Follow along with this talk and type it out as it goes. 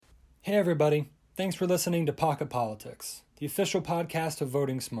Hey everybody, thanks for listening to Pocket Politics, the official podcast of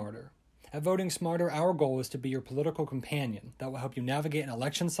Voting Smarter. At Voting Smarter, our goal is to be your political companion that will help you navigate an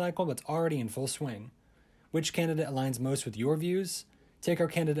election cycle that's already in full swing. Which candidate aligns most with your views? Take our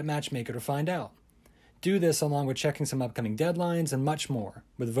candidate matchmaker to find out. Do this along with checking some upcoming deadlines and much more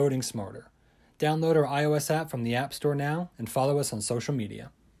with Voting Smarter. Download our iOS app from the App Store now and follow us on social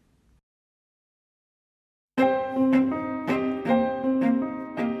media.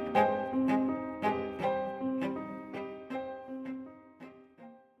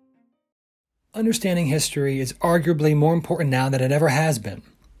 Understanding history is arguably more important now than it ever has been.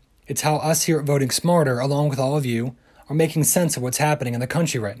 It's how us here at Voting Smarter, along with all of you, are making sense of what's happening in the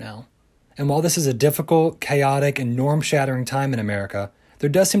country right now. And while this is a difficult, chaotic, and norm-shattering time in America, there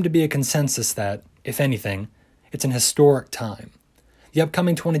does seem to be a consensus that, if anything, it's an historic time. The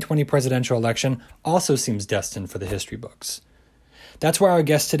upcoming 2020 presidential election also seems destined for the history books. That's why our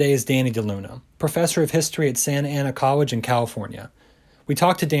guest today is Danny Deluna, professor of history at Santa Ana College in California. We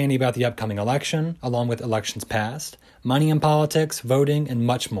talked to Danny about the upcoming election, along with elections past, money in politics, voting, and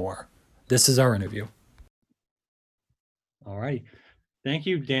much more. This is our interview. All right. Thank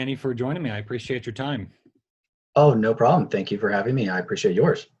you, Danny, for joining me. I appreciate your time. Oh, no problem. Thank you for having me. I appreciate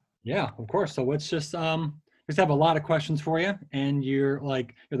yours. Yeah, of course. So let's just have a lot of questions for you. And you're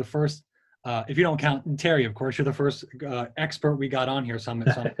the first, if you don't count Terry, of course, you're the first expert we got on here. So I'm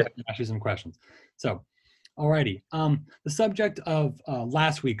going to ask you some questions. So, alrighty. The subject of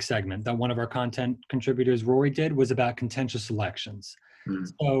last week's segment that one of our content contributors, Rory, did was about contentious elections.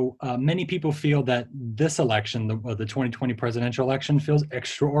 So many people feel that this election, the 2020 presidential election, feels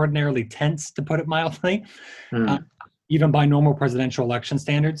extraordinarily tense, to put it mildly, even by normal presidential election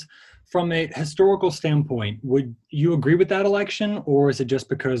standards. From a historical standpoint, would you agree with that election, or is it just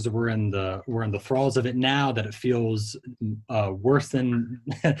because we're in the thralls of it now that it feels worse than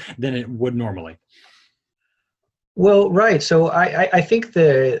it would normally? Well, right. So I think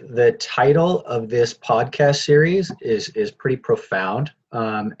the title of this podcast series is pretty profound.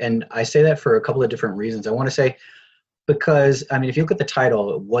 And I say that for a couple of different reasons. I want to say, because, I mean, if you look at the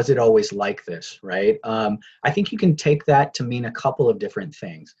title, was it always like this, right? I think you can take that to mean a couple of different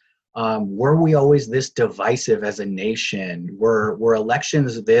things. Were we always this divisive as a nation? Were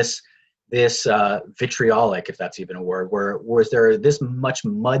elections this vitriolic, if that's even a word? Was there this much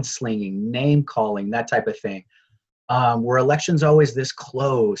mudslinging, name calling, that type of thing? Were elections always this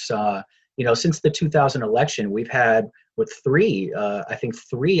close? Since the 2000 election, we've had three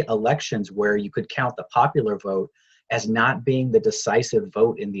elections where you could count the popular vote as not being the decisive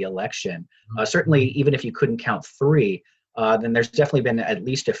vote in the election. Certainly, even if you couldn't count three, then there's definitely been at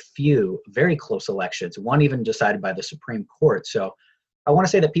least a few very close elections, one even decided by the Supreme Court. So I want to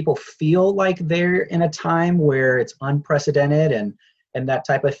say that people feel like they're in a time where it's unprecedented and that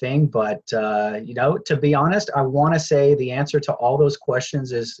type of thing. But, to be honest, I want to say the answer to all those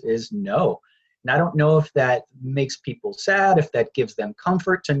questions is no. And I don't know if that makes people sad, if that gives them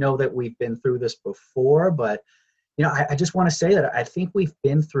comfort to know that we've been through this before. But, I just want to say that I think we've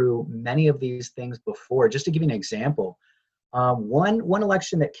been through many of these things before. Just to give you an example, one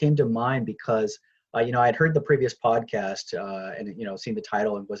election that came to mind because, I'd heard the previous podcast and, seen the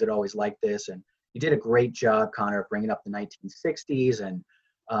title and was it always like this? And you did a great job, Connor, of bringing up the 1960s and,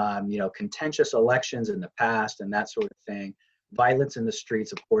 contentious elections in the past and that sort of thing. Violence in the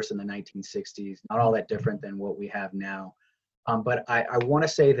streets, of course, in the 1960s, not all that different than what we have now. But I want to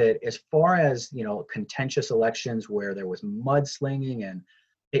say that as far as, contentious elections where there was mudslinging and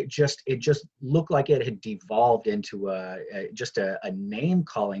it just looked like it had devolved into a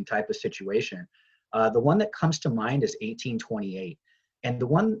name-calling type of situation. The one that comes to mind is 1828. And the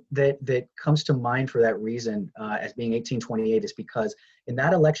one that comes to mind for that reason as being 1828 is because in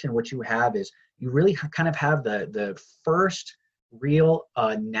that election, what you have is you really kind of have the first real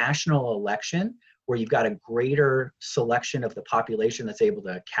national election where you've got a greater selection of the population that's able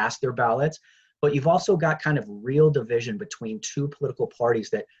to cast their ballots. But you've also got kind of real division between two political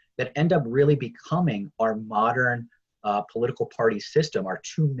parties that end up really becoming our modern political party system, our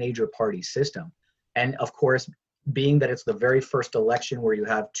two major party system. And of course, being that it's the very first election where you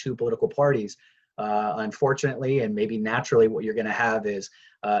have two political parties, unfortunately, and maybe naturally, what you're going to have is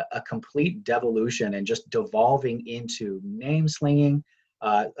a complete devolution and just devolving into name slinging,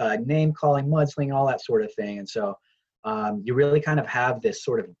 name calling, mudslinging, all that sort of thing. And so you really kind of have this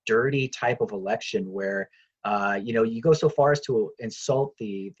sort of dirty type of election where, you go so far as to insult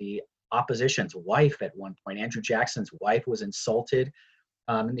the opposition's wife at one point. Andrew Jackson's wife was insulted.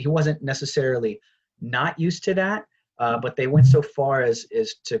 And he wasn't necessarily not used to that, but they went so far as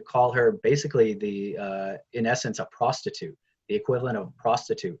to call her basically in essence, a prostitute. the equivalent of a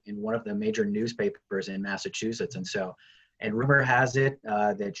prostitute in one of the major newspapers in Massachusetts. And rumor has it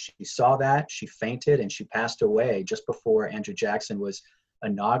that she saw that, she fainted, and she passed away just before Andrew Jackson was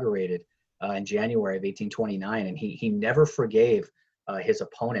inaugurated in January of 1829. And he never forgave his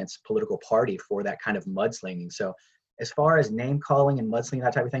opponent's political party for that kind of mudslinging. So as far as name calling and mudslinging,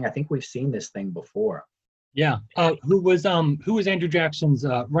 that type of thing, I think we've seen this thing before. Yeah. Who was Andrew Jackson's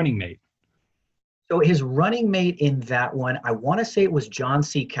running mate? So his running mate in that one, I want to say it was John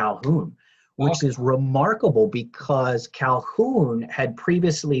C. Calhoun, which is remarkable because Calhoun had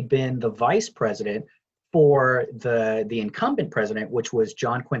previously been the vice president for the incumbent president, which was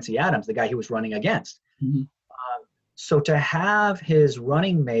John Quincy Adams, the guy he was running against. Mm-hmm. So to have his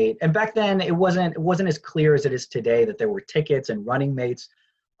running mate, and back then it wasn't as clear as it is today that there were tickets and running mates.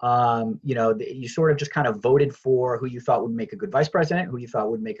 You sort of just kind of voted for who you thought would make a good vice president, who you thought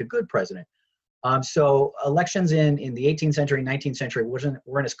would make a good president. So elections in the 18th century, 19th century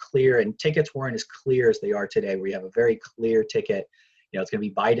weren't as clear, and tickets weren't as clear as they are today, where you have a very clear ticket. It's going to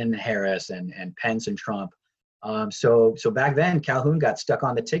be Biden and Harris and Pence and Trump. So back then, Calhoun got stuck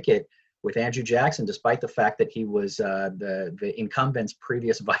on the ticket with Andrew Jackson, despite the fact that he was the incumbent's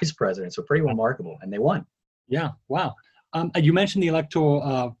previous vice president. So pretty remarkable, and they won. Yeah, wow. You mentioned the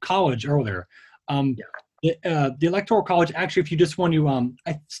Electoral College earlier. The Electoral College, actually, if you just want to,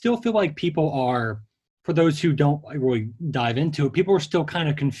 I still feel like people are, for those who don't really dive into it, people are still kind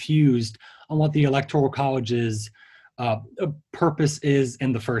of confused on what the Electoral College's purpose is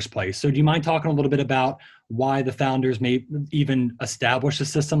in the first place. So do you mind talking a little bit about why the founders may even establish a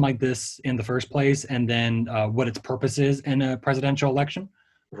system like this in the first place, and then what its purpose is in a presidential election?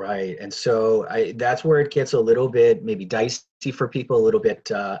 Right. And so that's where it gets a little bit maybe dicey for people, a little bit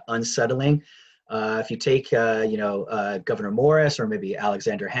unsettling. If you take, Governor Morris or maybe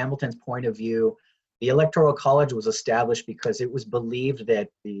Alexander Hamilton's point of view, the Electoral College was established because it was believed that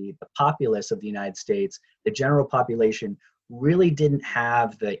the populace of the United States, the general population, really didn't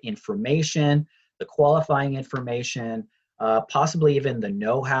have the information, the qualifying information, possibly even the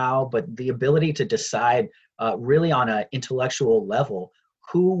know-how, but the ability to decide really on an intellectual level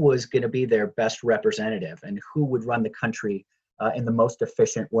who was going to be their best representative and who would run the country in the most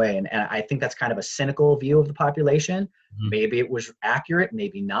efficient way. And I think that's kind of a cynical view of the population. Mm-hmm. Maybe it was accurate,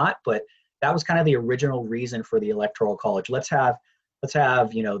 maybe not, but that was kind of the original reason for the Electoral College. Let's have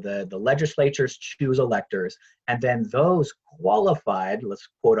the legislatures choose electors, and then those qualified, let's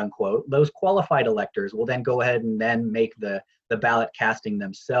quote unquote, those qualified electors will then go ahead and then make the ballot casting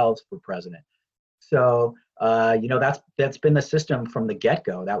themselves for president. So that's been the system from the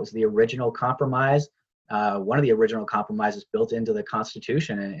get-go. That was the original compromise. One of the original compromises built into the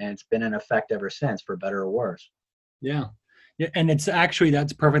Constitution, and it's been in effect ever since, for better or worse. Yeah, and it's actually,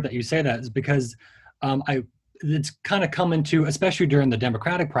 that's perfect that you say that, is because it's kind of come into, especially during the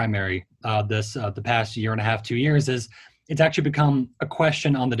Democratic primary, the past year and a half, 2 years, is it's actually become a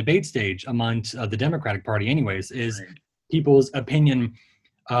question on the debate stage amongst the Democratic Party, anyways, is right. People's opinion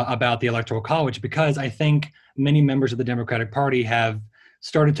about the Electoral College, because I think many members of the Democratic Party have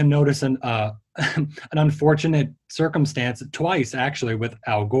started to notice an unfortunate circumstance twice, actually, with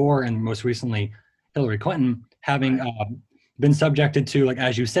Al Gore and most recently Hillary Clinton having been subjected to, like,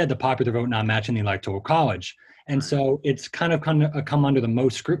 as you said, the popular vote not matching the Electoral College. And so it's kind of come under the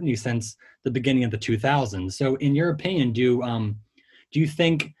most scrutiny since the beginning of the 2000s. So in your opinion, do you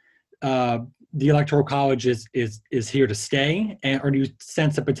think the Electoral College is here to stay, or do you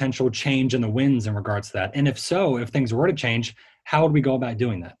sense a potential change in the winds in regards to that? And if so, if things were to change, how would we go about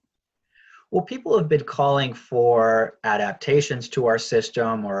doing that? Well, people have been calling for adaptations to our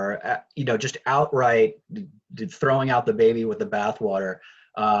system, or just outright throwing out the baby with the bathwater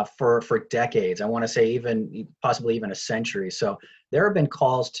for decades. I want to say possibly even a century. So there have been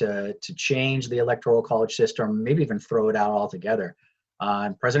calls to change the Electoral College system, maybe even throw it out altogether.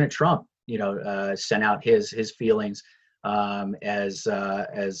 President Trump, sent out his feelings as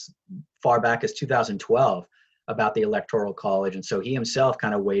far back as 2012 about the Electoral College. And so he himself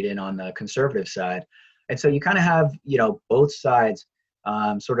kind of weighed in on the conservative side. And so you kind of have, both sides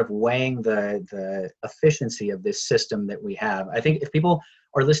sort of weighing the efficiency of this system that we have. I think if people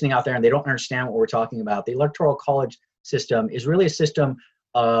are listening out there and they don't understand what we're talking about, the Electoral College system is really a system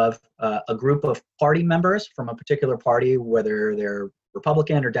of a group of party members from a particular party, whether they're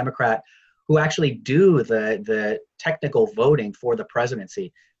Republican or Democrat, who actually do the technical voting for the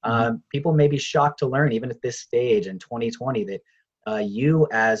presidency. People may be shocked to learn, even at this stage in 2020, that you,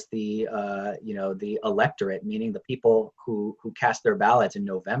 as the electorate, meaning the people who cast their ballots in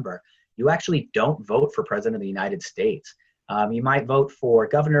November, you actually don't vote for President of the United States. You might vote for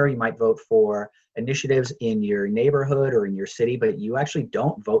governor, you might vote for initiatives in your neighborhood or in your city, but you actually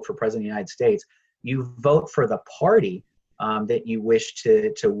don't vote for president of the United States. You vote for the party that you wish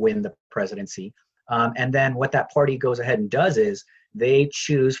to win the presidency. And then what that party goes ahead and does is they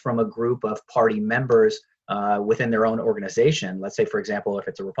choose from a group of party members within their own organization. Let's say, for example, if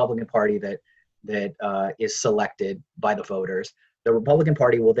it's a Republican Party that is selected by the voters, the Republican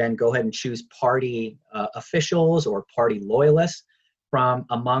Party will then go ahead and choose party officials or party loyalists from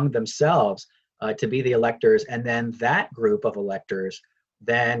among themselves to be the electors. And then that group of electors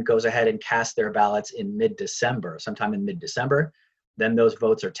then goes ahead and casts their ballots in mid-December, sometime in mid-December. Then those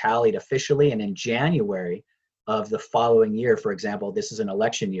votes are tallied officially. And in January of the following year, for example, this is an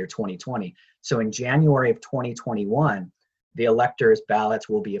election year, 2020. So in January of 2021, the electors' ballots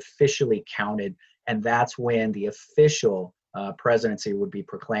will be officially counted. And that's when the official presidency would be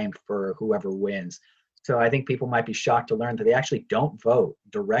proclaimed for whoever wins. So I think people might be shocked to learn that they actually don't vote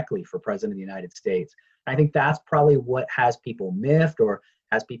directly for president of the United States. I think that's probably what has people miffed or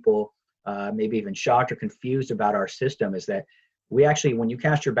has people maybe even shocked or confused about our system, is that we actually, when you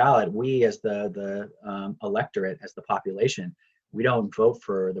cast your ballot, we as the electorate, as the population, we don't vote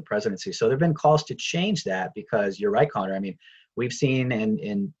for the presidency. So there have been calls to change that because you're right, Connor. I mean, we've seen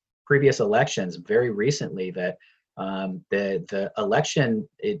in previous elections very recently that the election,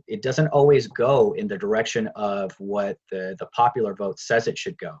 it doesn't always go in the direction of what the popular vote says it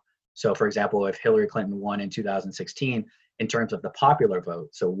should go. So for example, if Hillary Clinton won in 2016, in terms of the popular vote,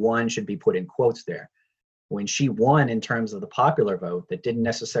 so one should be put in quotes there. When she won in terms of the popular vote, that didn't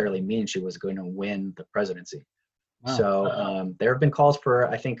necessarily mean she was going to win the presidency. Wow. So there have been calls for,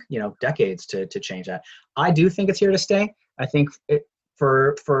 I think, decades to change that. I do think it's here to stay. I think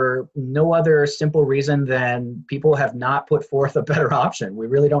for no other simple reason than people have not put forth a better option. We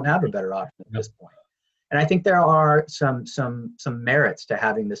really don't have a better option at this point. And I think there are some merits to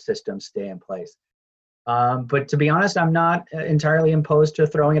having the system stay in place. But to be honest, I'm not entirely opposed to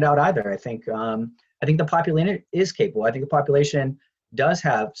throwing it out either. I think the population is capable. I think the population does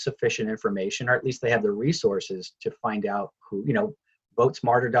have sufficient information, or at least they have the resources to find out who,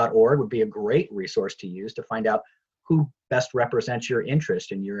 VoteSmarter.org would be a great resource to use to find out who best represents your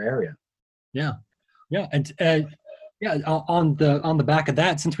interest in your area. Yeah. And on the back of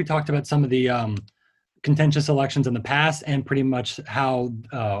that, since we talked about some of the contentious elections in the past and pretty much how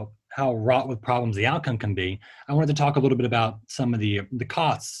wrought with problems the outcome can be, I wanted to talk a little bit about some of the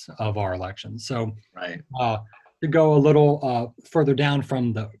costs of our elections. So right. To go a little further down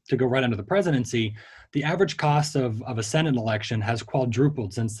to go right under the presidency, the average cost of a Senate election has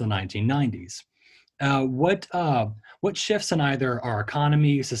quadrupled since the 1990s. What shifts in either our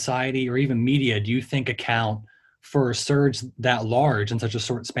economy, society, or even media do you think account for a surge that large in such a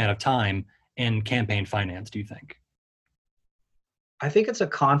short span of time in campaign finance, do you think? I think it's a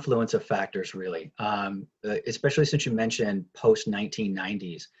confluence of factors, really, especially since you mentioned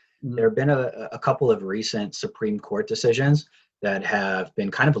post-1990s. Mm-hmm. There have been a couple of recent Supreme Court decisions that have been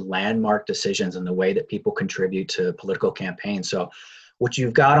kind of landmark decisions in the way that people contribute to political campaigns. So what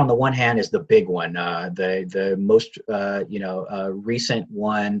you've got on the one hand is the big one, the most recent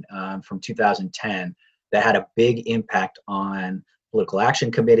one from 2010 that had a big impact on political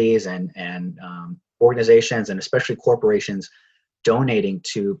action committees and organizations, and especially corporations donating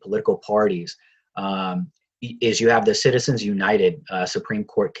to political parties, is you have the Citizens United Supreme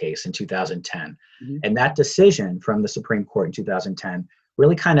Court case in 2010. Mm-hmm. And that decision from the Supreme Court in 2010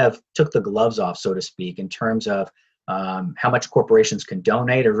 really kind of took the gloves off, so to speak, in terms of how much corporations can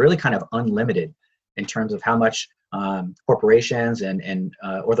donate, or really kind of unlimited in terms of how much corporations and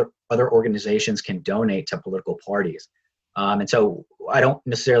other organizations can donate to political parties. And so I don't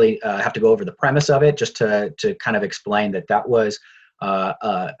necessarily have to go over the premise of it, just to kind of explain that was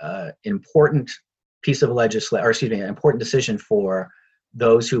an important piece of legislation, an important decision for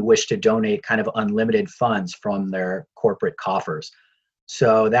those who wish to donate kind of unlimited funds from their corporate coffers.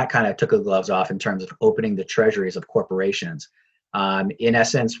 So that kind of took the gloves off in terms of opening the treasuries of corporations. In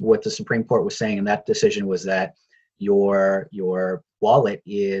essence, what the Supreme Court was saying in that decision was that your wallet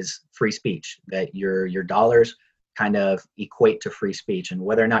is free speech, that your dollars kind of equate to free speech. And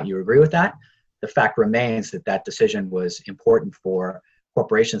whether or not you agree with that, the fact remains that decision was important for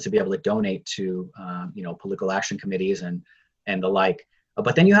corporations to be able to donate to political action committees and the like.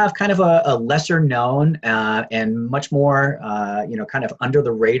 But then you have kind of a lesser known and much more kind of under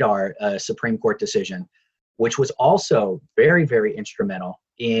the radar Supreme Court decision, which was also very, very instrumental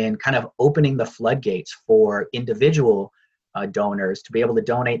in kind of opening the floodgates for individual donors to be able to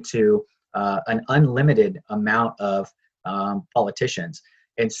donate to an unlimited amount of politicians.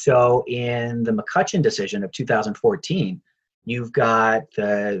 And so in the McCutcheon decision of 2014, You've got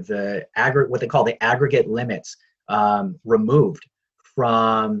what they call the aggregate limits removed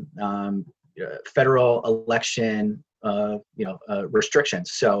from federal election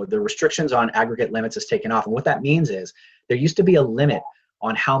restrictions. So the restrictions on aggregate limits is taken off. And what that means is there used to be a limit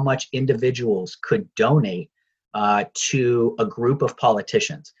on how much individuals could donate to a group of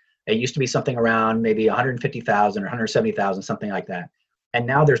politicians. It used to be something around maybe 150,000 or 170,000, something like that. And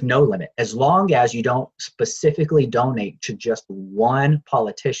now there's no limit. As long as you don't specifically donate to just one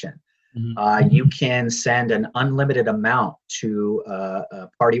politician, you can send an unlimited amount to a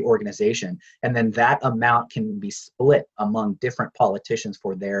party organization, and then that amount can be split among different politicians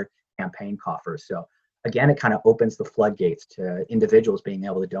for their campaign coffers. So again, it kind of opens the floodgates to individuals being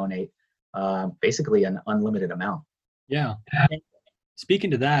able to donate basically an unlimited amount. Yeah.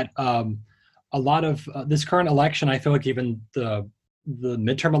 Speaking to that, a lot of this current election, I feel like even the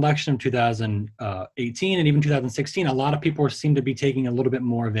midterm election of 2018 and even 2016, a lot of people seem to be taking a little bit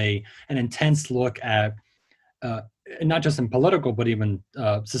more of an intense look at, not just in political, but even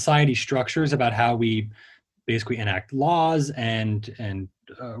society structures about how we basically enact laws and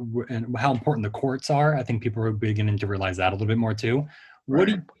how important the courts are. I think people are beginning to realize that a little bit more too. What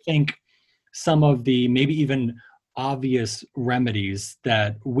do you think some of the maybe even obvious remedies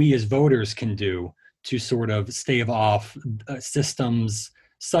that we as voters can do to sort of stave off systems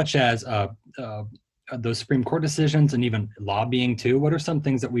such as those Supreme Court decisions and even lobbying too? What are some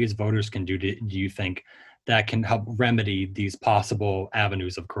things that we as voters can do, do you think, that can help remedy these possible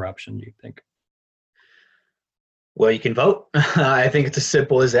avenues of corruption, do you think? Well, you can vote. I think it's as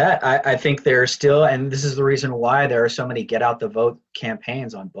simple as that. I think there's still, and this is the reason why there are so many get out the vote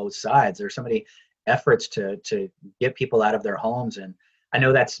campaigns on both sides. There's so many efforts to get people out of their homes. And I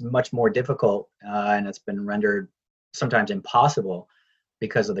know that's much more difficult and it's been rendered sometimes impossible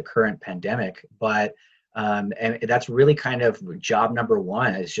because of the current pandemic. But and that's really kind of job number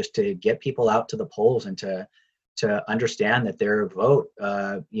one, is just to get people out to the polls and to understand that their vote,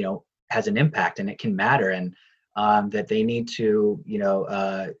 has an impact and it can matter. And that they need to,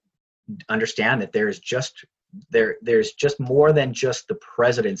 understand that there's just more than just the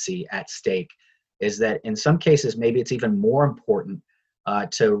presidency at stake. Is that in some cases maybe it's even more important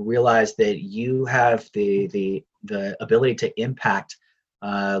to realize that you have the ability to impact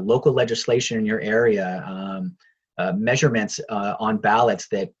local legislation in your area, measurements on ballots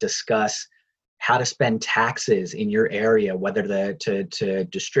that discuss how to spend taxes in your area, whether to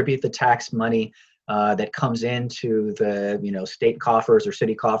distribute the tax money that comes into the state coffers or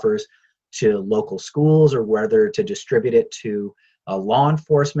city coffers to local schools, or whether to distribute it to law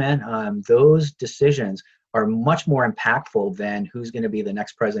enforcement. Those decisions are much more impactful than who's going to be the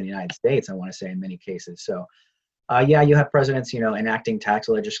next president of the United States, I want to say, in many cases. So you have presidents enacting tax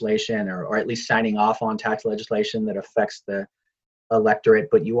legislation or at least signing off on tax legislation that affects the electorate,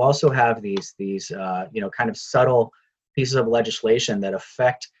 but you also have these kind of subtle pieces of legislation that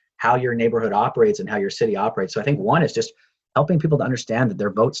affect how your neighborhood operates and how your city operates. So I think one is just helping people to understand that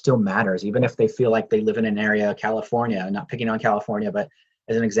their vote still matters, even if they feel like they live in an area, California, not picking on California, but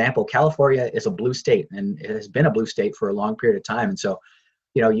as an example, California is a blue state and it has been a blue state for a long period of time. And so,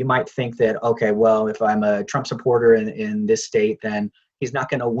 you might think that, okay, well, if I'm a Trump supporter in this state, then he's not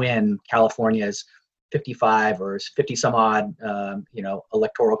going to win California's 55 or 50 some odd,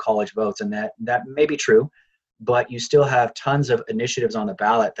 electoral college votes. And that may be true, but you still have tons of initiatives on the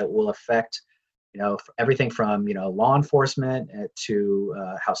ballot that will affect, everything from, law enforcement to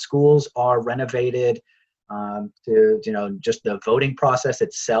how schools are renovated, to, just the voting process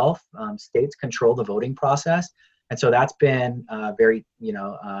itself. States control the voting process. And so that's been very,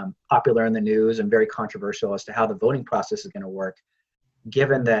 popular in the news and very controversial as to how the voting process is going to work,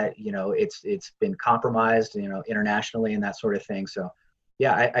 given that, it's been compromised, internationally and that sort of thing. So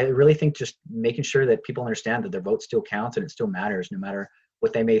yeah, I really think just making sure that people understand that their vote still counts and it still matters, no matter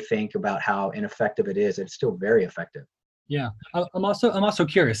what they may think about how ineffective it is. It's still very effective. Yeah, I'm also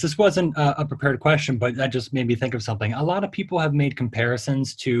curious. This wasn't a prepared question, but that just made me think of something. A lot of people have made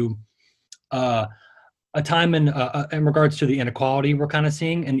comparisons to a time in regards to the inequality we're kind of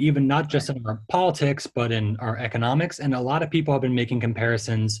seeing, and even not just in our politics, but in our economics. And a lot of people have been making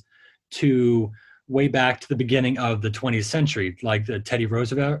comparisons to way back to the beginning of the 20th century, like the Teddy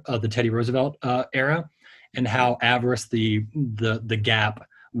Roosevelt era, and how avarice the gap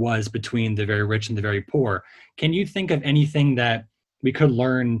was between the very rich and the very poor. Can you think of anything that we could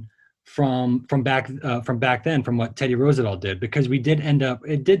learn from back then, from what Teddy Roosevelt did? Because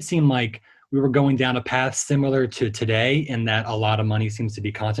it did seem like we were going down a path similar to today, in that a lot of money seems to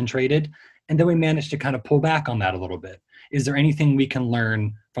be concentrated, and then we managed to kind of pull back on that a little bit. Is there anything we can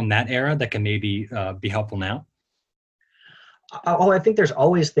learn from that era that can maybe be helpful now? I think there's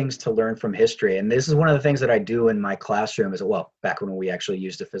always things to learn from history. And this is one of the things that I do in my classroom as well, back when we actually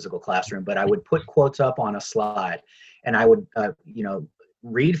used a physical classroom, but I would put quotes up on a slide and I would,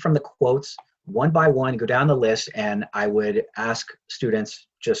 read from the quotes one by one, go down the list, and I would ask students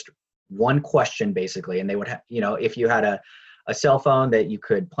just one question basically. And they would have, if you had a cell phone that you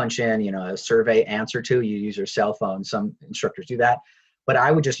could punch in, a survey answer to, you use your cell phone. Some instructors do that. But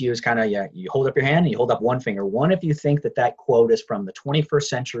I would just use you hold up your hand and you hold up one finger. One, if you think that quote is from the 21st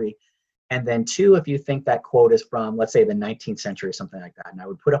century. And then two, if you think that quote is from, let's say, the 19th century or something like that. And I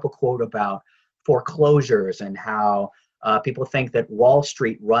would put up a quote about foreclosures and how people think that Wall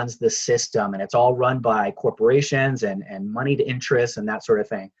Street runs the system and it's all run by corporations and moneyed interests and that sort of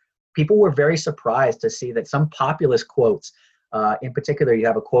thing. People were very surprised to see that some populist quotes, in particular, you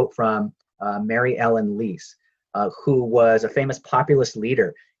have a quote from Mary Ellen Lease, who was a famous populist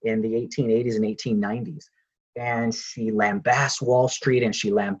leader in the 1880s and 1890s. And she lambasts Wall Street and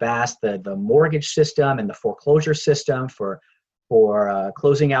she lambasts the mortgage system and the foreclosure system for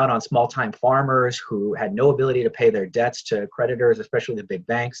closing out on small-time farmers who had no ability to pay their debts to creditors, especially the big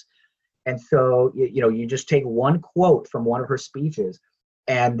banks. And so, you just take one quote from one of her speeches.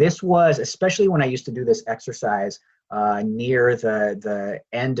 And this was, especially when I used to do this exercise near the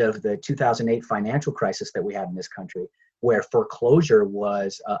end of the 2008 financial crisis that we had in this country, where foreclosure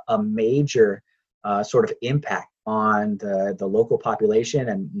was a major sort of impact on the local population.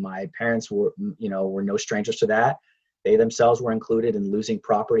 And my parents were no strangers to that. They themselves were included in losing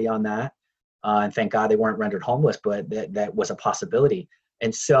property on that. And thank God they weren't rendered homeless, but that was a possibility.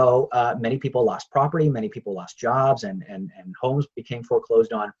 And so many people lost property, many people lost jobs, and homes became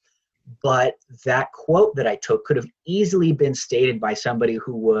foreclosed on. But that quote that I took could have easily been stated by somebody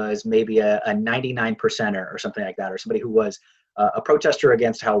who was maybe a 99%er or something like that, or somebody who was a protester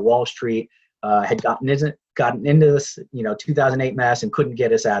against how Wall Street had gotten into this 2008 mess and couldn't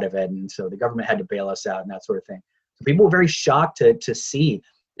get us out of it. And so the government had to bail us out and that sort of thing. So people were very shocked to see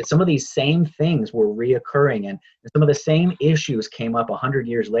that some of these same things were reoccurring and some of the same issues came up 100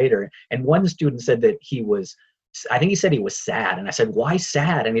 years later. And one student said that I think he said he was sad. And I said, why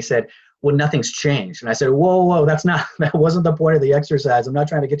sad? And he said, well, nothing's changed. And I said, whoa, that wasn't the point of the exercise. I'm not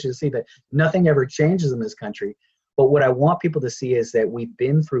trying to get you to see that nothing ever changes in this country. But what I want people to see is that we've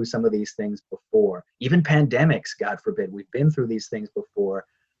been through some of these things before, even pandemics, God forbid, we've been through these things before.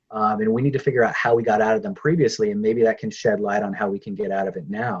 And we need to figure out how we got out of them previously. And maybe that can shed light on how we can get out of it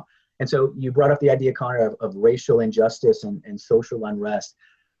now. And so you brought up the idea, Connor, of racial injustice and social unrest.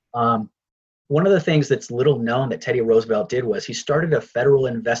 One of the things that's little known that Teddy Roosevelt did was he started a federal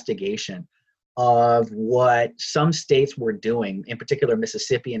investigation of what some states were doing, in particular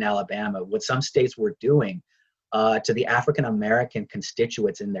Mississippi and Alabama, what some states were doing to the African-American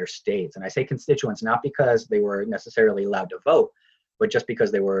constituents in their states. And I say constituents not because they were necessarily allowed to vote, but just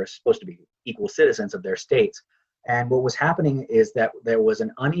because they were supposed to be equal citizens of their states. And what was happening is that there was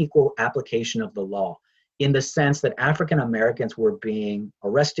an unequal application of the law, in the sense that African Americans were being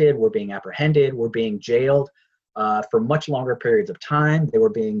arrested, were being apprehended, were being jailed for much longer periods of time. They were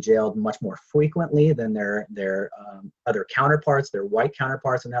being jailed much more frequently than their other counterparts, their white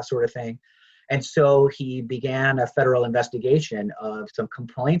counterparts, and that sort of thing. And so he began a federal investigation of some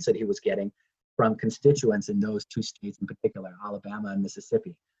complaints that he was getting from constituents in those two states in particular, Alabama and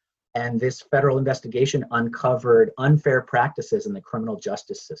Mississippi. And this federal investigation uncovered unfair practices in the criminal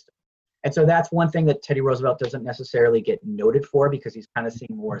justice system. And so that's one thing that Teddy Roosevelt doesn't necessarily get noted for, because he's kind of seen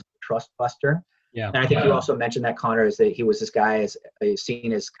more as a trust buster. Yeah. And I think you also mentioned that, Connor, is that he was this guy is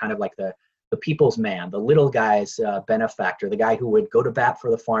seen as kind of like the people's man, the little guy's benefactor, the guy who would go to bat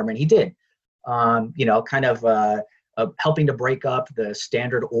for the farmer. And he did, helping to break up the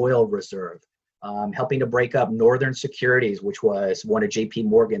Standard Oil Reserve, helping to break up Northern Securities, which was one of JP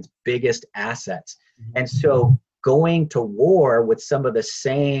Morgan's biggest assets. Mm-hmm. And so going to war with some of the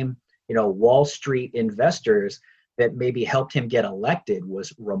same Wall Street investors that maybe helped him get elected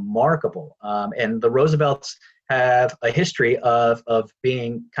was remarkable. And the Roosevelts have a history of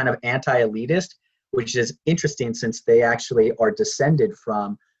being kind of anti-elitist, which is interesting since they actually are descended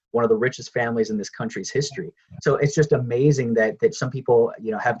from one of the richest families in this country's history. So it's just amazing that some people,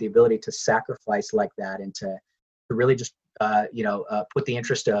 have the ability to sacrifice like that and to really just, put the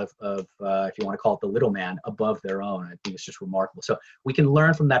interest of if you want to call it the little man, above their own. I think it's just remarkable. So we can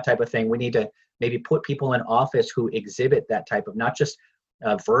learn from that type of thing. We need to maybe put people in office who exhibit that type of, not just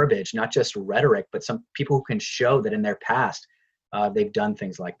verbiage, not just rhetoric, but some people who can show that in their past, they've done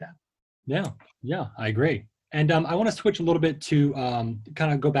things like that. Yeah, I agree. And I want to switch a little bit to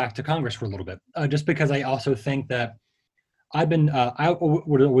kind of go back to Congress for a little bit, just because I also think that I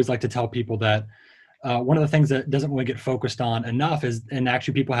would always like to tell people that one of the things that doesn't really get focused on enough is, and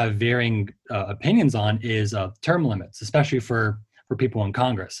actually people have varying opinions on, is term limits, especially for people in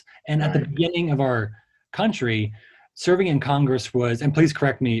Congress. And at the beginning of our country, serving in Congress was, and please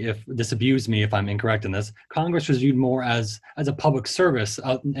correct me if disabuse me if I'm incorrect in this, Congress was viewed more as a public service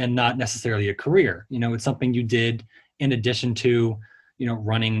and not necessarily a career. You know, it's something you did in addition to, you know,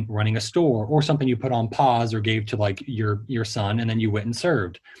 running a store, or something you put on pause or gave to like your son, and then you went and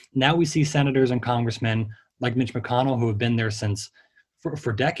served. Now we see senators and congressmen like Mitch McConnell who have been there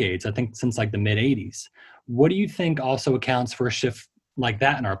for decades, I think since like the mid 80s. What do you think also accounts for a shift like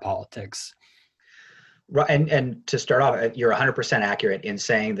that in our politics? Right, and to start off, you're 100% accurate in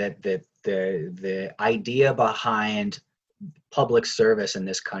saying that the idea behind public service in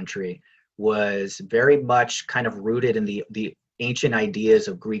this country was very much kind of rooted in the ancient ideas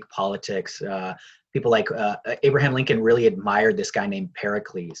of Greek politics. People like Abraham Lincoln really admired this guy named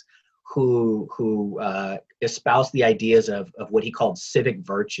Pericles, who espoused the ideas of what he called civic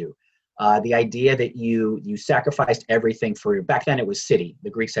virtue. The idea that you sacrificed everything for your, back then it was city. The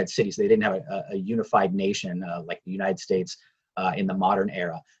Greeks had cities. They didn't have a unified nation like the United States in the modern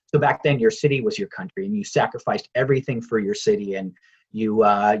era. So back then your city was your country, and you sacrificed everything for your city, and you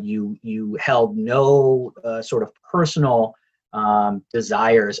held no sort of personal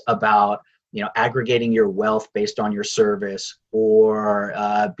desires about, you know, aggregating your wealth based on your service, or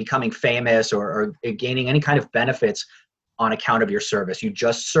becoming famous, or gaining any kind of benefits on account of your service. You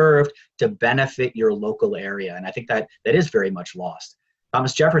just served to benefit your local area. And I think that is very much lost.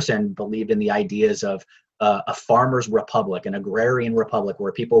 Thomas Jefferson believed in the ideas of a farmer's republic, an agrarian republic,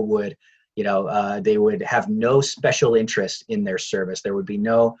 where people would, you know, they would have no special interest in their service. There would be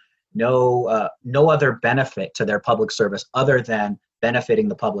no other benefit to their public service other than benefiting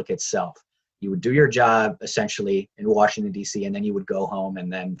the public itself. You would do your job essentially in Washington, D.C., and then you would go home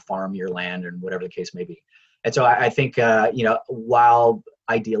and then farm your land, and whatever the case may be. And so I think, you know, while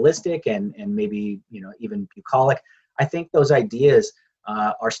idealistic and maybe, you know, even bucolic, I think those ideas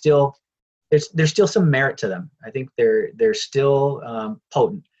are still, there's still some merit to them. I think they're still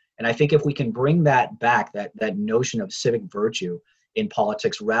potent. And I think if we can bring that back, that notion of civic virtue in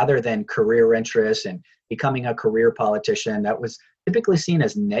politics, rather than career interests and becoming a career politician, that was typically seen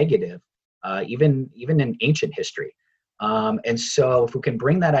as negative, even in ancient history. And so if we can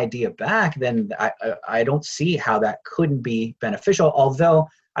bring that idea back, then I don't see how that couldn't be beneficial. Although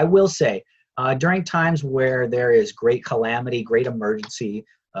I will say, during times where there is great calamity, great emergency,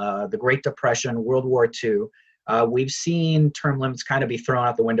 the Great Depression, World War II, we've seen term limits kind of be thrown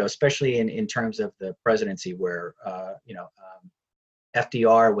out the window, especially in terms of the presidency, where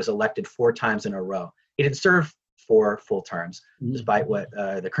FDR was elected 4 times in a row. He didn't serve 4 full terms, despite what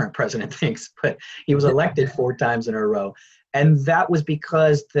the current president thinks, but he was elected 4 times in a row. And that was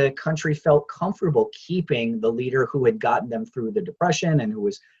because the country felt comfortable keeping the leader who had gotten them through the Depression, and who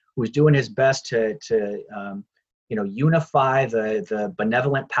was doing his best to unify the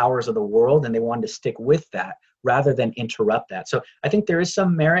benevolent powers of the world, and they wanted to stick with that rather than interrupt that. So I think there is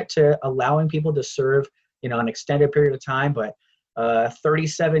some merit to allowing people to serve, you know, an extended period of time, but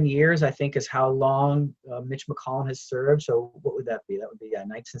 37 years, I think, is how long Mitch McConnell has served. So what would that be? That would be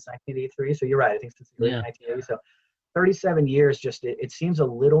since 1983. So you're right. I think since the early 1980s. So 37 years, just it seems a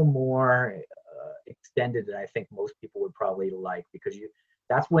little more extended than I think most people would probably like, because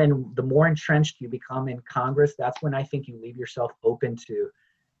that's when the more entrenched you become in Congress, that's when I think you leave yourself open to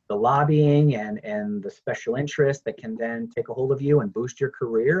the lobbying and the special interests that can then take a hold of you and boost your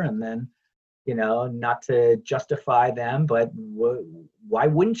career. And then, you know, not to justify them, but why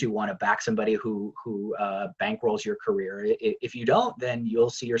wouldn't you want to back somebody who bankrolls your career? If you don't, then you'll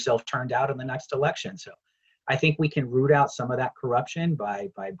see yourself turned out in the next election. So I think we can root out some of that corruption by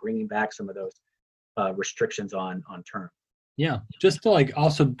bringing back some of those restrictions on term. Yeah, just to like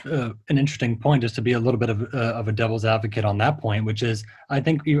also an interesting point, just to be a little bit of a devil's advocate on that point, which is, I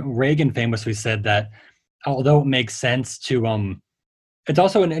think Reagan famously said that although it makes sense to it's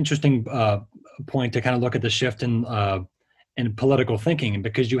also an interesting point to kind of look at the shift in political thinking,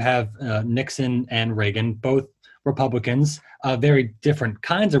 because you have Nixon and Reagan, both Republicans, very different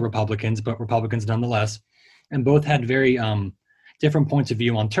kinds of Republicans, but Republicans nonetheless, and both had very different points of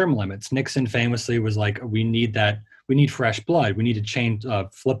view on term limits. Nixon famously was like, we need fresh blood. We need to change,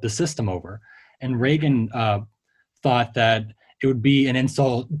 flip the system over. And Reagan thought that it would be an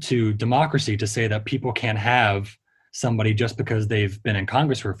insult to democracy to say that people can't have somebody just because they've been in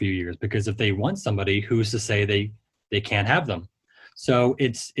Congress for a few years, because if they want somebody, who's to say they can't have them? So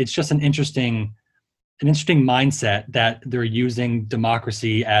it's just an interesting mindset that they're using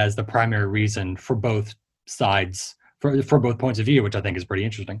democracy as the primary reason for both sides, for both points of view, which I think is pretty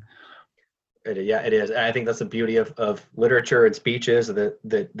interesting. Yeah, it is. And I think that's the beauty of literature and speeches,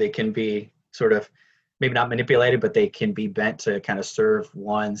 that they can be sort of maybe not manipulated, but they can be bent to kind of serve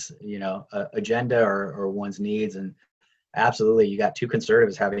one's, agenda or one's needs. And absolutely, you got two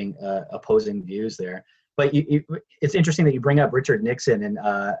conservatives having opposing views there. But it's interesting that you bring up Richard Nixon, and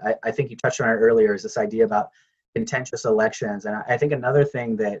I think you touched on it earlier, is this idea about contentious elections. And I think another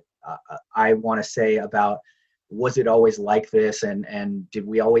thing that I want to say about, was it always like this, and did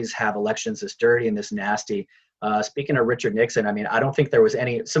we always have elections this dirty and this nasty? Speaking of Richard Nixon, I mean, I don't think there was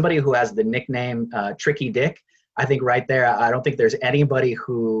somebody who has the nickname Tricky Dick. I think right there, I don't think there's anybody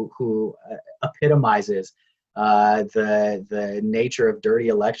who epitomizes the nature of dirty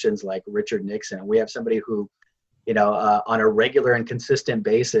elections like Richard Nixon. We have somebody who, on a regular and consistent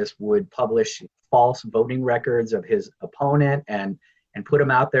basis would publish false voting records of his opponent and put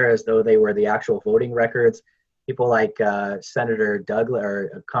them out there as though they were the actual voting records. People like Senator Douglas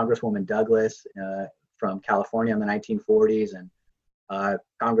or Congresswoman Douglas from California in the 1940s, and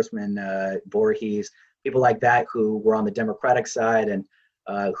Congressman Voorhees, people like that who were on the Democratic side and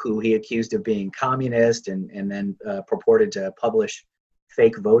who he accused of being communist, and then purported to publish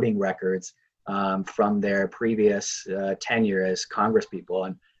fake voting records from their previous tenure as congresspeople.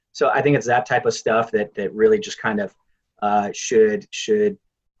 And so I think it's that type of stuff that really just kind of should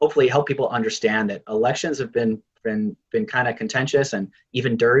hopefully help people understand that elections have been kind of contentious and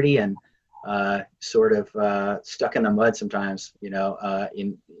even dirty and sort of stuck in the mud sometimes,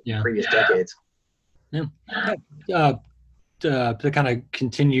 in previous decades. Yeah. To kind of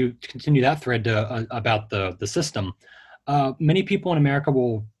continue that thread about the system, many people in America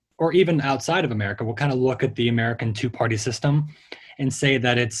will, or even outside of America, will kind of look at the American two-party system and say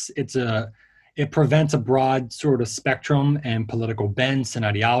that it prevents a broad sort of spectrum and political bents and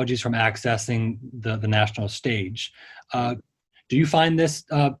ideologies from accessing the national stage. Do you find this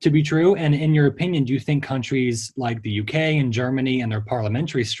to be true? And in your opinion, do you think countries like the UK and Germany and their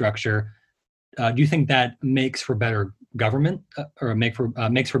parliamentary structure, do you think that makes for better government or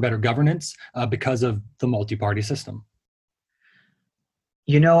makes for better governance because of the multi-party system?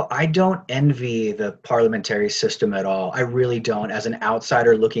 I don't envy the parliamentary system at all. I really don't, as an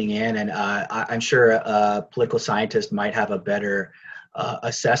outsider looking in. And I'm sure a political scientist might have a better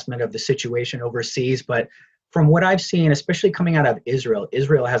assessment of the situation overseas. But from what I've seen, especially coming out of Israel,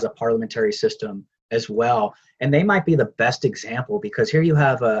 Israel has a parliamentary system as well. And they might be the best example, because here you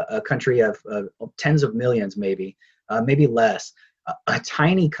have a country of tens of millions, maybe less, a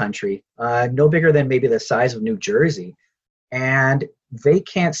tiny country, no bigger than maybe the size of New Jersey. And they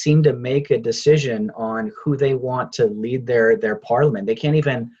can't seem to make a decision on who they want to lead their parliament. They can't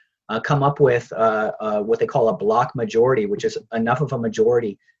even come up with what they call a block majority, which is enough of a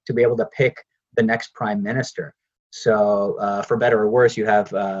majority to be able to pick the next prime minister. So for better or worse, you have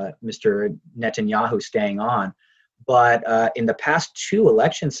Mr. Netanyahu staying on. But in the past two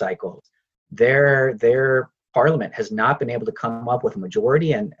election cycles, their parliament has not been able to come up with a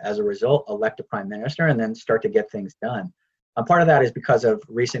majority, and as a result, elect a prime minister and then start to get things done. Part of that is because of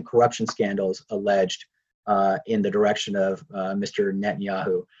recent corruption scandals alleged in the direction of Mr.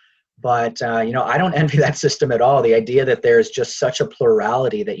 Netanyahu. But, I don't envy that system at all. The idea that there's just such a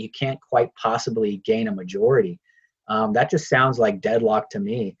plurality that you can't quite possibly gain a majority. That just sounds like deadlock to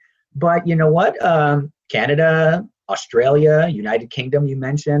me. But you know what? Canada, Australia, United Kingdom, you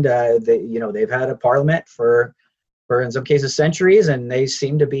mentioned, they've had a parliament for in some cases centuries, and they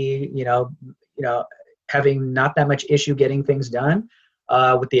seem to be, having not that much issue getting things done,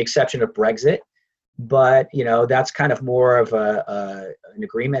 with the exception of Brexit. But, that's kind of more of an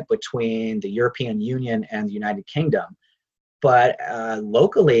agreement between the European Union and the United Kingdom. But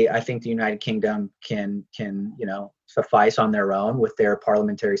locally, I think the United Kingdom can suffice on their own with their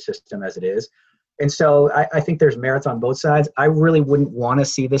parliamentary system as it is. And so I think there's merits on both sides. I really wouldn't want to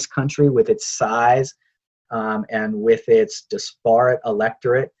see this country, with its size and with its disparate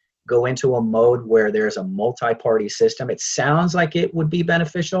electorate, go into a mode where there's a multi-party system. It sounds like it would be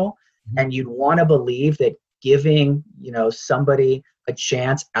beneficial, and you'd want to believe that giving somebody a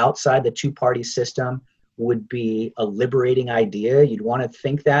chance outside the two-party system would be a liberating idea. You'd want to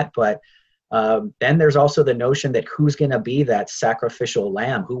think that, but then there's also the notion that who's going to be that sacrificial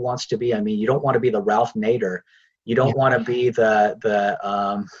lamb? Who wants to be? You don't want to be the Ralph Nader. You don't want to be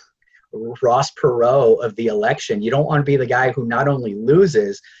the Ross Perot of the election. You don't want to be the guy who not only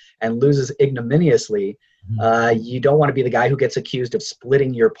loses and loses ignominiously. You don't want to be the guy who gets accused of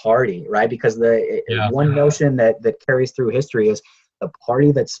splitting your party, right? Because one notion that carries through history is the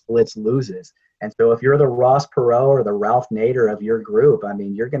party that splits loses. And so if you're the Ross Perot or the Ralph Nader of your group,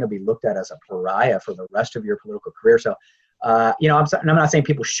 you're going to be looked at as a pariah for the rest of your political career. So I'm not saying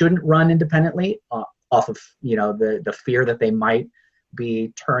people shouldn't run independently off of, the fear that they might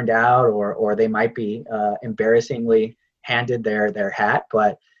be turned out or they might be embarrassingly handed their hat,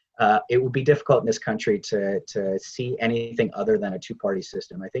 but it would be difficult in this country to see anything other than a two-party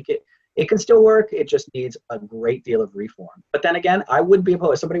system. I think it can still work. It just needs a great deal of reform. But then again, I wouldn't be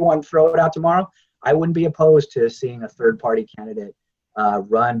opposed. If somebody wanted to throw it out tomorrow, I wouldn't be opposed to seeing a third-party candidate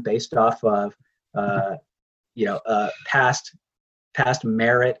run based off of past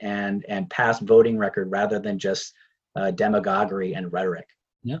merit and past voting record rather than just demagoguery and rhetoric.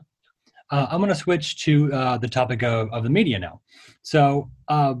 Yeah. I'm going to switch to the topic of the media now. So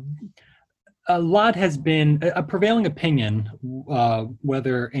a lot has been, a prevailing opinion,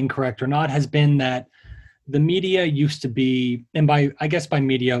 whether incorrect or not, has been that the media used to be, and by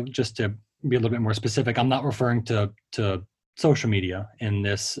media, just to be a little bit more specific, I'm not referring to social media in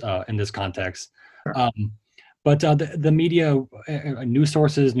this context. Sure. But the media, news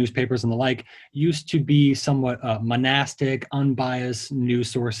sources, newspapers, and the like, used to be somewhat monastic, unbiased news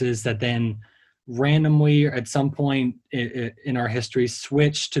sources that then randomly, at some point in our history,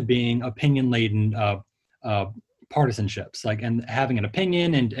 switched to being opinion-laden partisanships, and having an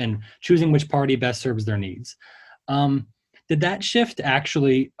opinion and choosing which party best serves their needs. Did that shift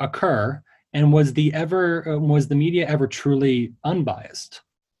actually occur? And was the media ever truly unbiased?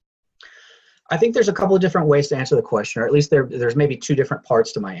 I think there's a couple of different ways to answer the question, or at least there's maybe two different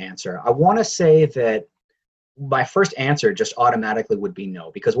parts to my answer. I want to say that my first answer just automatically would be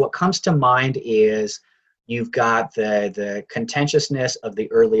no, because what comes to mind is you've got the contentiousness of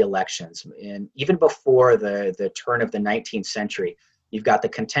the early elections. And even before the turn of the 19th century, you've got the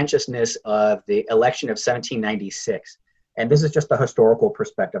contentiousness of the election of 1796. And this is just a historical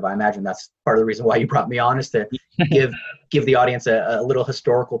perspective. I imagine that's part of the reason why you brought me on, is to give the audience a little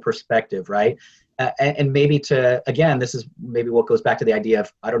historical perspective, right? And maybe this is maybe what goes back to the idea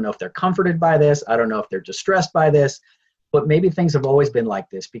of, I don't know if they're comforted by this, I don't know if they're distressed by this, but maybe things have always been like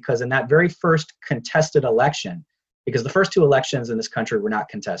this, because in that very first contested election, because the first two elections in this country were not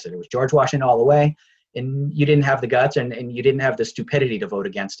contested. It was George Washington all the way, and you didn't have the guts and you didn't have the stupidity to vote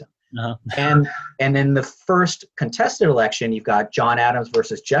against him. Uh-huh. And in the first contested election, you've got John Adams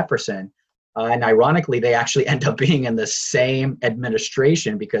versus Jefferson. And ironically, they actually end up being in the same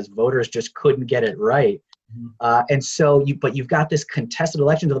administration because voters just couldn't get it right. Mm-hmm. But you've got this contested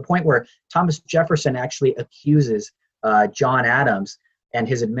election to the point where Thomas Jefferson actually accuses John Adams and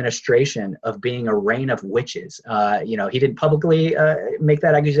his administration of being a reign of witches. He didn't publicly make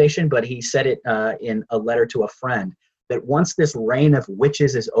that accusation, but he said it in a letter to a friend, that once this reign of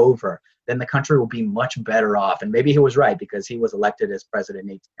witches is over, then the country will be much better off. And maybe he was right, because he was elected as president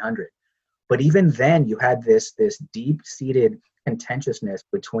in 1800. But even then, you had this deep-seated contentiousness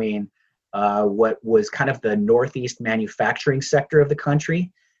between what was kind of the Northeast manufacturing sector of the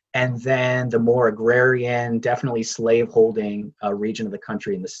country, and then the more agrarian, definitely slave-holding region of the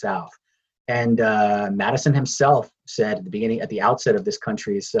country in the South. And Madison himself said at the outset of this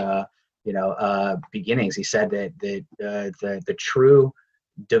country's beginnings, he said that the true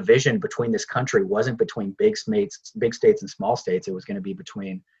division between this country wasn't between big states and small states. It was going to be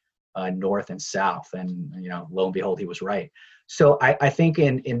between North and South. And lo and behold, he was right. So I think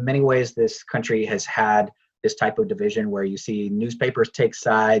in many ways, this country has had this type of division where you see newspapers take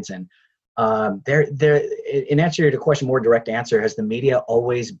sides, and in answer to your question, more direct answer, has the media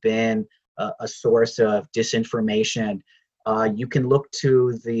always been a source of disinformation? You can look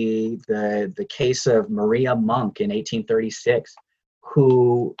to the case of Maria Monk in 1836,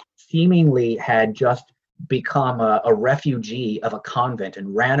 who seemingly had just become a refugee of a convent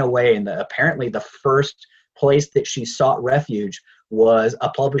and ran away, and apparently the first place that she sought refuge was a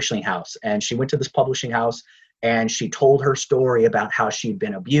publishing house. And she went to this publishing house and she told her story about how she'd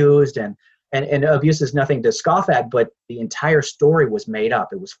been abused, and abuse is nothing to scoff at, but the entire story was made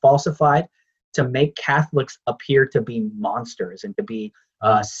up. It was falsified to make Catholics appear to be monsters and to be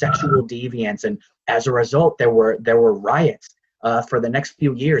sexual deviants. And as a result, there were riots. For the next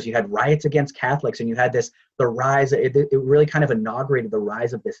few years, you had riots against Catholics, and you had the rise. It really kind of inaugurated the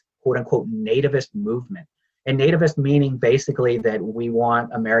rise of this quote unquote nativist movement. And nativist meaning basically that we want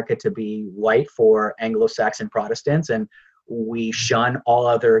America to be white for Anglo-Saxon Protestants, and we shun all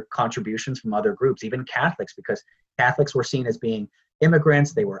other contributions from other groups, even Catholics, because Catholics were seen as being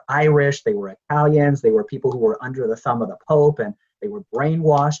immigrants. They were Irish, they were Italians, they were people who were under the thumb of the Pope, and they were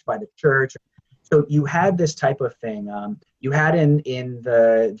brainwashed by the church. So you had this type of thing. You had in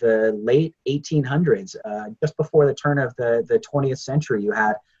the late 1800s, just before the turn of the 20th century, you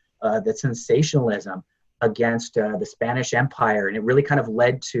had the sensationalism against the Spanish Empire, and it really kind of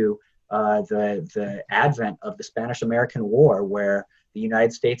led to the advent of the Spanish-American War, where the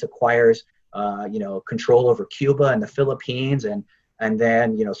United States acquires control over Cuba and the Philippines, and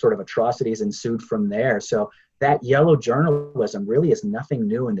then sort of atrocities ensued from there. So that yellow journalism really is nothing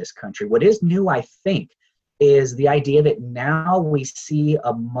new in this country. What is new, I think, is the idea that now we see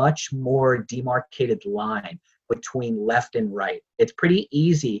a much more demarcated line between left and right. It's pretty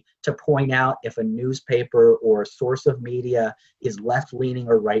easy to point out if a newspaper or a source of media is left-leaning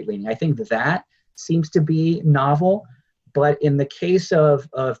or right-leaning. I think that seems to be novel. But in the case of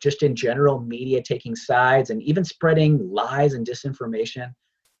just in general media taking sides and even spreading lies and disinformation,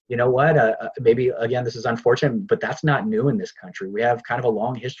 you know what, maybe, again, this is unfortunate, but that's not new in this country. We have kind of a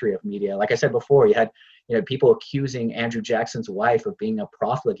long history of media. Like I said before, you had people accusing Andrew Jackson's wife of being a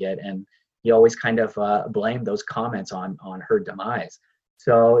profligate, and you always kind of blame those comments on her demise.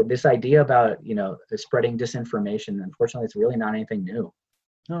 So this idea about, spreading disinformation, unfortunately, it's really not anything new.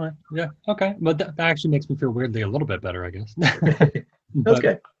 All right. Yeah. Okay. But that actually makes me feel weirdly a little bit better, I guess. That's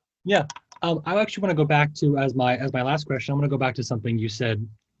good. Yeah. I actually want to go back to, as my last question, I'm going to go back to something you said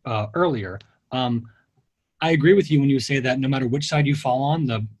earlier. I agree with you when you say that no matter which side you fall on,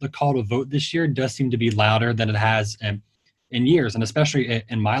 the call to vote this year does seem to be louder than it has in years, and especially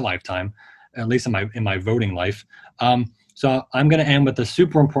in my lifetime, at least in my voting life. So I'm going to end with a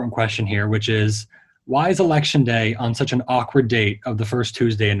super important question here, which is, why is Election Day on such an awkward date of the first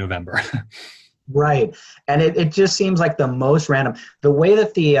Tuesday in November? Right. And it just seems like the most random. The way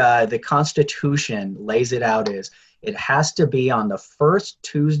that the Constitution lays it out is it has to be on the first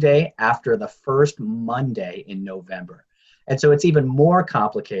Tuesday after the first Monday in November. And so it's even more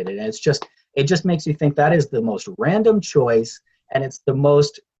complicated. And it just makes you think that is the most random choice, and it's the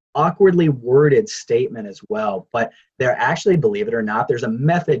most awkwardly worded statement as well. But there actually, believe it or not, there's a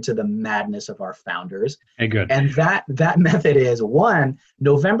method to the madness of our founders. Hey, good. And that method is, one,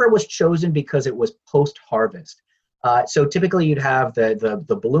 November was chosen because it was post-harvest. So typically you'd have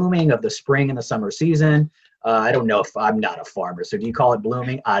the blooming of the spring and the summer season. I don't know, if I'm not a farmer, so do you call it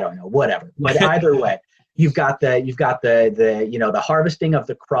blooming? I don't know, whatever. But either way, you've got the harvesting of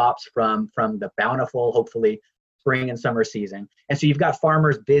the crops from the bountiful, hopefully, spring and summer season. And so you've got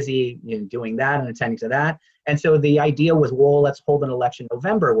farmers busy doing that and attending to that. And so the idea was, well, let's hold an election in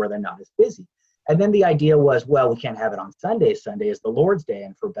November where they're not as busy. And then the idea was, well, we can't have it on Sunday. Sunday is the Lord's Day.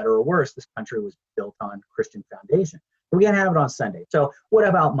 And for better or worse, this country was built on Christian foundation. We can't have it on Sunday. So what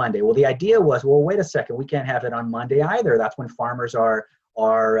about Monday? Well, the idea was, well, wait a second, we can't have it on Monday either. That's when farmers are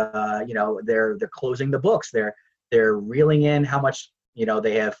they're closing the books. They're reeling in how much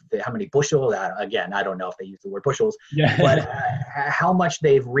they have, how many bushels. Again, I don't know if they use the word bushels, Yeah. but how much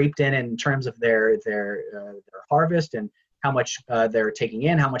they've reaped in terms of their harvest, and how much they're taking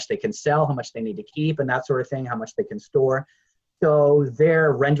in, how much they can sell, how much they need to keep, and that sort of thing, how much they can store. So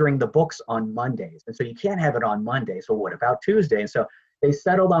they're rendering the books on Mondays. And so you can't have it on Monday. So what about Tuesday? And so they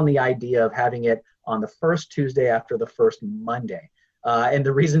settled on the idea of having it on the first Tuesday after the first Monday. And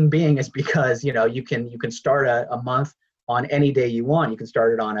the reason being is because, you can start a month on any day you want. You can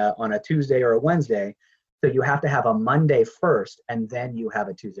start it on a Tuesday or a Wednesday. So you have to have a Monday first, and then you have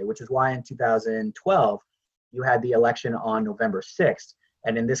a Tuesday, which is why in 2012, you had the election on November 6th.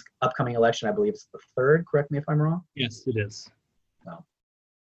 And in this upcoming election, I believe it's the 3rd. Correct me if I'm wrong. Yes, it is. So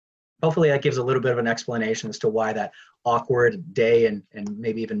hopefully that gives a little bit of an explanation as to why that awkward day and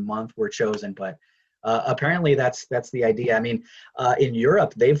maybe even month were chosen. But apparently that's the idea. I mean, in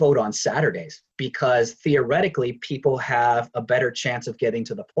Europe, they vote on Saturdays because theoretically people have a better chance of getting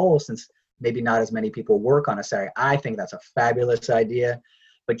to the polls, since maybe not as many people work on a Saturday. I think that's a fabulous idea,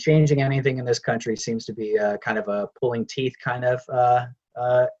 but changing anything in this country seems to be kind of a pulling teeth kind of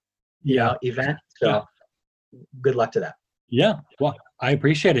event. So good luck to that. Yeah, well, I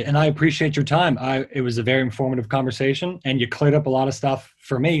appreciate it. And I appreciate your time. It was a very informative conversation, and you cleared up a lot of stuff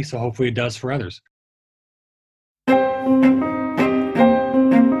for me. So hopefully it does for others.